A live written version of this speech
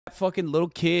fucking little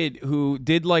kid who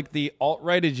did like the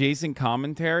alt-right adjacent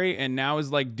commentary and now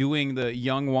is like doing the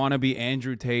young wannabe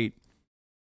Andrew Tate.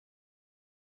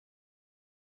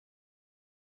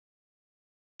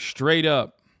 Straight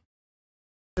up.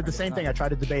 Did the same thing. I tried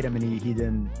to debate him and he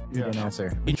didn't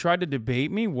answer. He tried to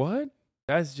debate me? What?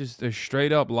 That's just a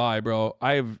straight up lie, bro.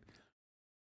 I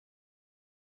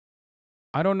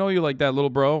don't know you like that, little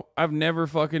bro. I've never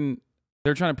fucking...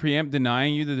 They're trying to preempt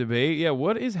denying you the debate? Yeah,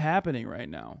 what is happening right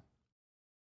now?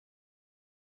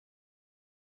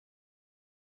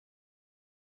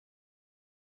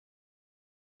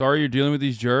 Sorry you're dealing with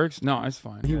these jerks? No, it's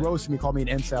fine. He roasted me, called me an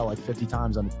incel like 50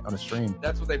 times on a stream.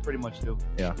 That's what they pretty much do.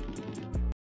 Yeah.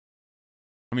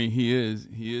 I mean, he is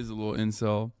a little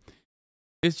incel.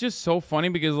 It's just so funny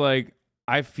because, like,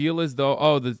 I feel as though,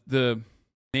 oh, the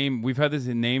name, we've had this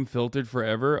name filtered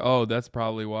forever. Oh, that's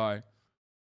probably why.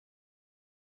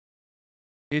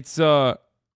 It's sad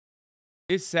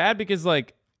because,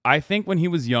 like, I think when he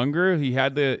was younger, he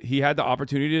had the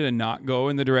opportunity to not go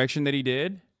in the direction that he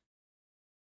did.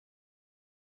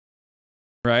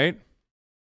 Right?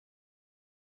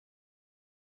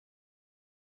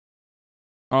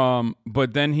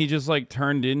 But then he just like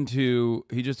turned into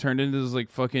this like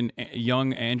fucking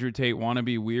young Andrew Tate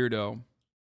wannabe weirdo.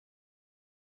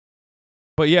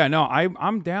 But yeah, no,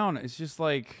 I'm down. It's just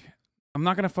like I'm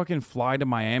not gonna fucking fly to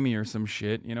Miami or some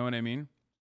shit. You know what I mean?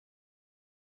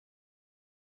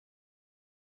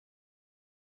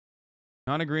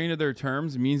 Not agreeing to their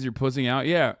terms means you're pussing out.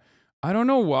 Yeah. I don't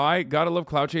know why. Gotta love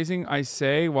clout chasing, I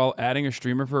say, while adding a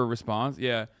streamer for a response.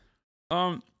 Yeah.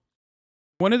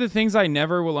 One of the things I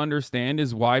never will understand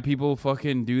is why people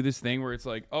fucking do this thing where it's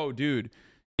like, oh, dude,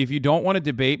 if you don't want to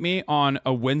debate me on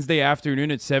a Wednesday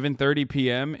afternoon at 7:30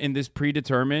 p.m. in this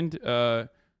predetermined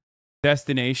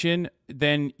destination,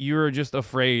 then you're just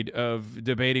afraid of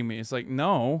debating me. It's like,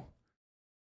 no.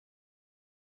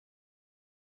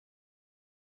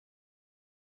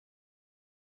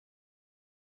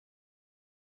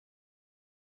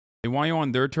 They want you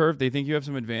on their turf. They think you have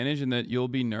some advantage and that you'll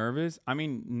be nervous. I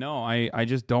mean, no, I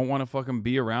just don't want to fucking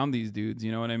be around these dudes.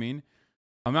 You know what I mean?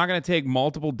 I'm not going to take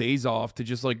multiple days off to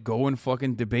just like go and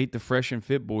fucking debate the fresh and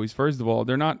fit boys. First of all,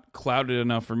 they're not clouded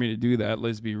enough for me to do that.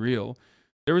 Let's be real.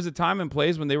 There was a time and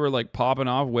place when they were like popping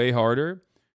off way harder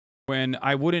when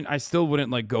I still wouldn't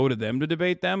like go to them to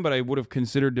debate them, but I would have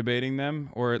considered debating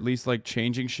them or at least like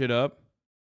changing shit up.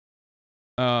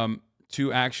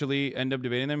 To actually end up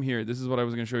debating them. Here, this is what I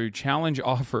was going to show you. Challenge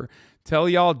offer. Tell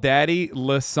y'all daddy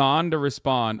Hasan to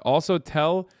respond. Also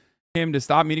tell him to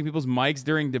stop meeting people's mics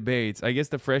during debates. I guess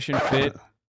the fresh and fit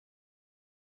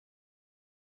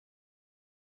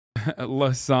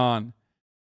Hasan.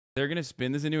 They're going to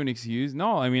spin this into an excuse?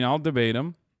 No, I mean, I'll debate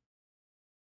him.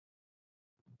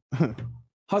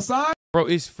 Hasan? Bro,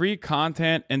 it's free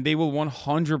content and they will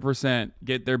 100%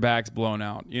 get their backs blown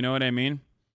out. You know what I mean?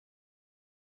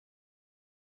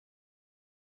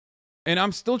 And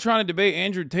I'm still trying to debate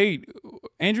Andrew Tate.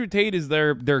 Andrew Tate is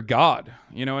their god.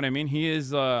 You know what I mean? He is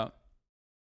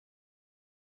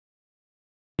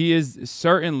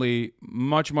certainly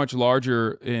much, much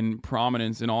larger in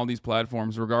prominence in all these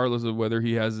platforms, regardless of whether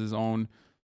he has his own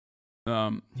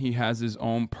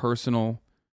personal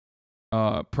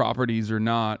properties or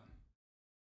not.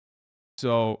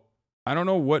 So I don't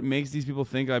know what makes these people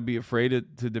think I'd be afraid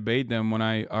to debate them when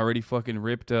I already fucking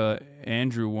ripped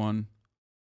Andrew one.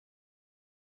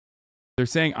 They're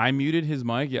saying I muted his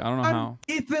mic. Yeah, I don't know how.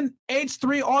 Ethan,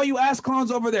 H3, all you ass clowns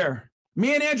over there.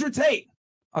 Me and Andrew Tate.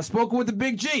 I spoke with the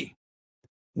big G.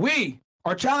 We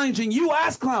are challenging you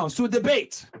ass clowns to a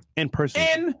debate. In person.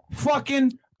 In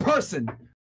fucking person.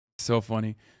 So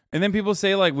funny. And then people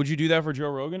say, like, would you do that for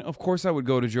Joe Rogan? Of course I would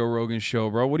go to Joe Rogan's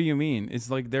show, bro. What do you mean? It's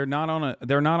like they're not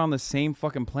on the same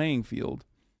fucking playing field.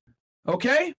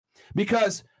 Okay?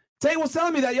 Because Tate was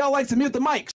telling me that y'all like to mute the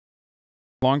mics.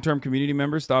 Long-term community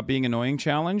members, stop being annoying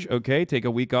challenge. Okay, take a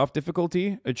week off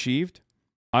difficulty. Achieved.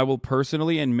 I will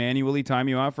personally and manually time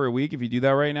you out for a week if you do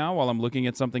that right now while I'm looking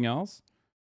at something else.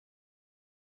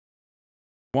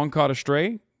 One caught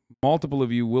astray. Multiple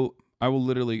of you will... I will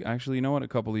literally... Actually, you know what? A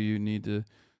couple of you need to...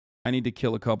 I need to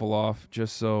kill a couple off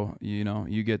just so, you know,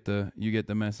 you get the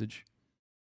message.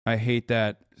 I hate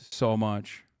that so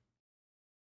much.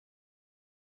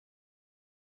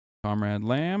 Comrade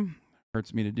Lamb.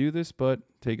 Hurts me to do this, but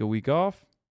take a week off.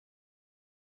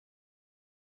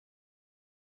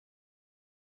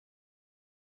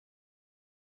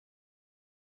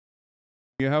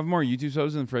 You have more YouTube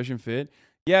subs than Fresh and Fit.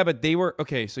 Yeah, but they were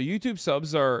okay. So YouTube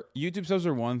subs are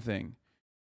one thing.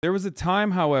 There was a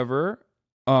time, however,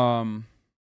 when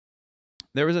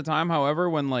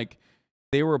like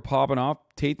They were popping off.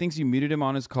 Tate thinks you muted him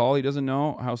on his call. He doesn't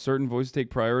know how certain voices take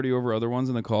priority over other ones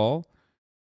in the call.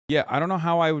 Yeah, I don't know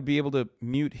how I would be able to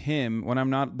mute him when I'm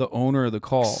not the owner of the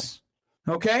call.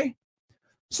 Okay?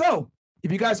 So,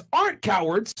 if you guys aren't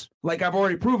cowards, like I've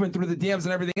already proven through the DMs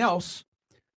and everything else,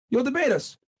 you'll debate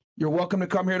us. You're welcome to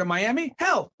come here to Miami.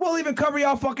 Hell, we'll even cover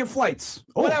y'all fucking flights.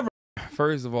 Whatever.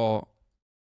 First of all,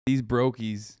 these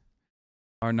brokies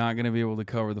are not going to be able to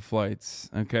cover the flights,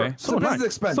 okay? So business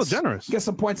expense. So generous. Get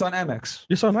some points on MX.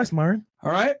 You're so nice, Myron.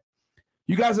 All right?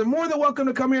 You guys are more than welcome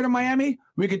to come here to Miami.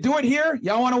 We could do it here.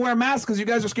 Y'all want to wear masks because you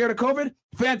guys are scared of COVID?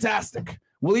 Fantastic.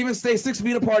 We'll even stay 6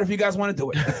 feet apart if you guys want to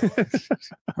do it.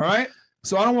 All right?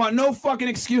 So I don't want no fucking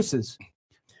excuses.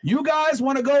 You guys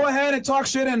want to go ahead and talk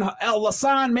shit and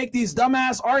Hasan make these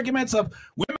dumbass arguments of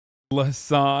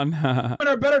Hasan. women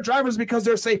are better drivers because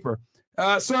they're safer.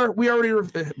 Sir, we already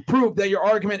proved that your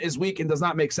argument is weak and does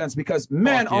not make sense because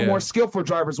men are more skillful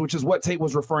drivers, which is what Tate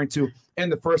was referring to in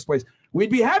the first place. We'd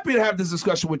be happy to have this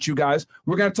discussion with you guys.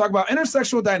 We're going to talk about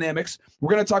intersexual dynamics. We're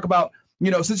going to talk about,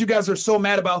 since you guys are so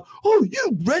mad about, oh,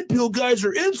 you red pill guys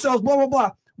are incels, blah, blah,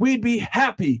 blah. We'd be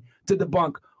happy to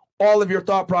debunk all of your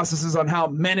thought processes on how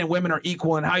men and women are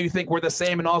equal and how you think we're the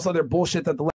same and all this other bullshit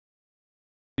that the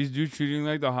These dudes treating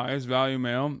like the highest value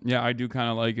male. Yeah, I do kind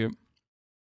of like it.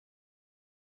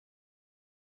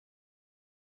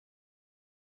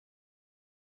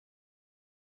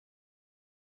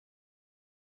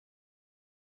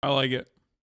 I like it.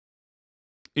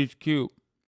 It's cute.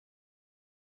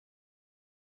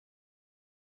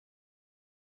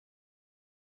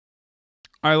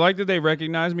 I like that they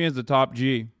recognize me as the top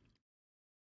G.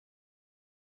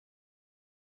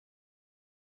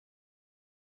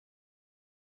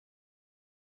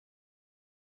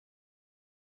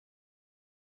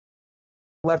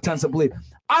 left tends to believe.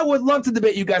 I would love to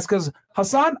debate you guys because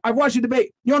Hasan, I've watched you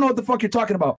debate. You don't know what the fuck you're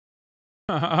talking about.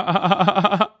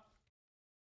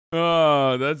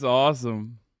 Oh, that's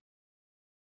awesome.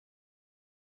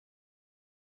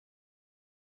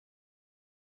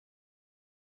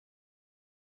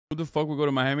 Who the fuck would go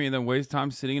to Miami and then waste time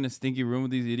sitting in a stinky room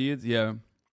with these idiots? Yeah.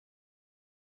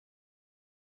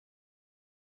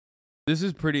 This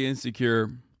is pretty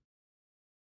insecure.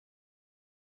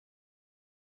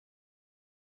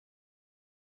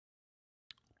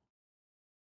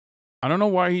 I don't know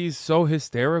why he's so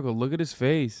hysterical. Look at his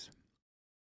face.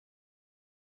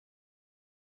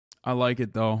 I like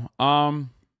it though. I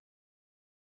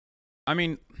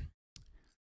mean,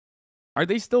 are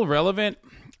they still relevant?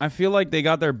 I feel like they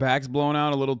got their backs blown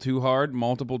out a little too hard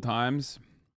multiple times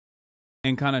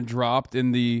and kind of dropped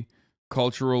in the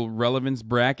cultural relevance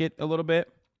bracket a little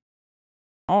bit.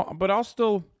 Oh, but I'll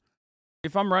still,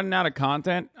 if I'm running out of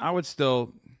content, I'll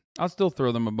still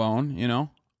throw them a bone, you know?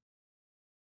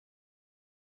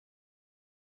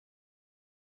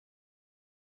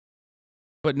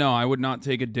 But no, I would not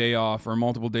take a day off or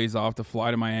multiple days off to fly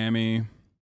to Miami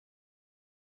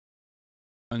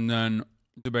and then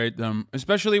debate them.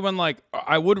 Especially when, like,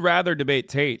 I would rather debate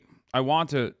Tate. I want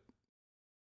to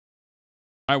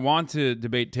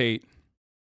debate Tate.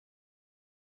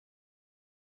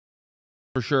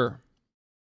 For sure.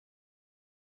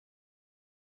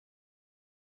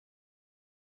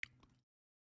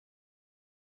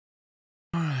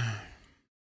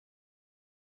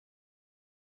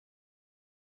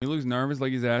 He looks nervous,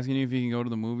 like he's asking you if he can go to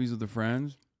the movies with the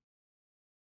friends.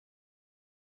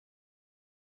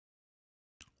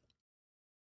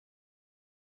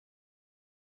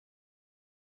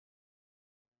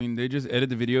 I mean, they just edit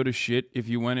the video to shit if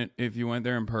you went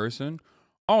there in person.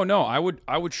 Oh no, I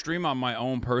would stream on my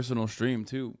own personal stream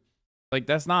too. Like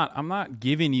I'm not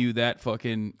giving you that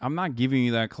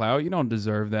clout. You don't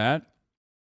deserve that.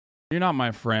 You're not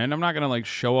my friend. I'm not gonna like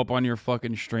show up on your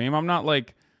fucking stream. I'm not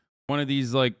like one of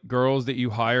these like girls that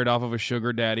you hired off of a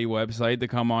sugar daddy website to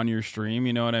come on your stream,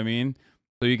 you know what I mean?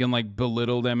 So you can like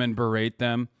belittle them and berate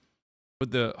them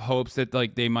with the hopes that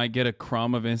like they might get a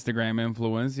crumb of Instagram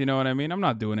influence, you know what I mean? I'm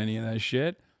not doing any of that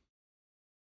shit.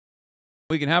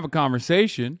 We can have a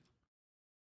conversation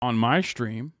on my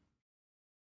stream.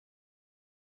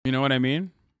 You know what I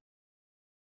mean?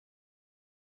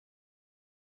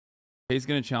 He's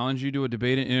gonna challenge you to a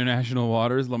debate in international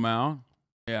waters, Lamau.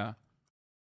 Yeah.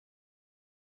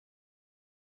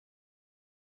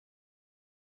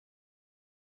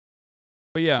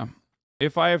 But yeah,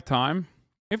 if I have time,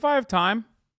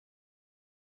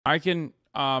 I can,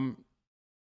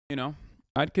 you know,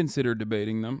 I'd consider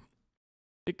debating them.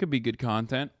 It could be good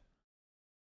content.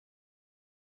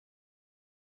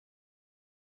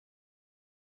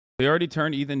 They already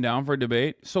turned Ethan down for a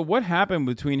debate. So what happened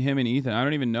between him and Ethan? I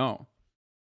don't even know.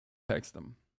 Text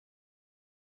them.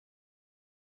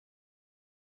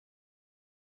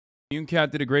 You and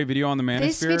Kat did a great video on the Manosphere.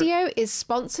 This video is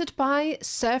sponsored by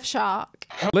Surfshark.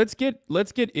 Let's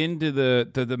get into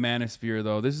the Manosphere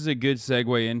though. This is a good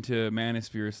segue into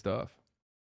Manosphere stuff.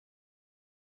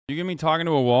 You get me talking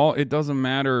to a wall? It doesn't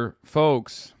matter,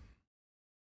 folks.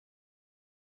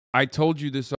 I told you this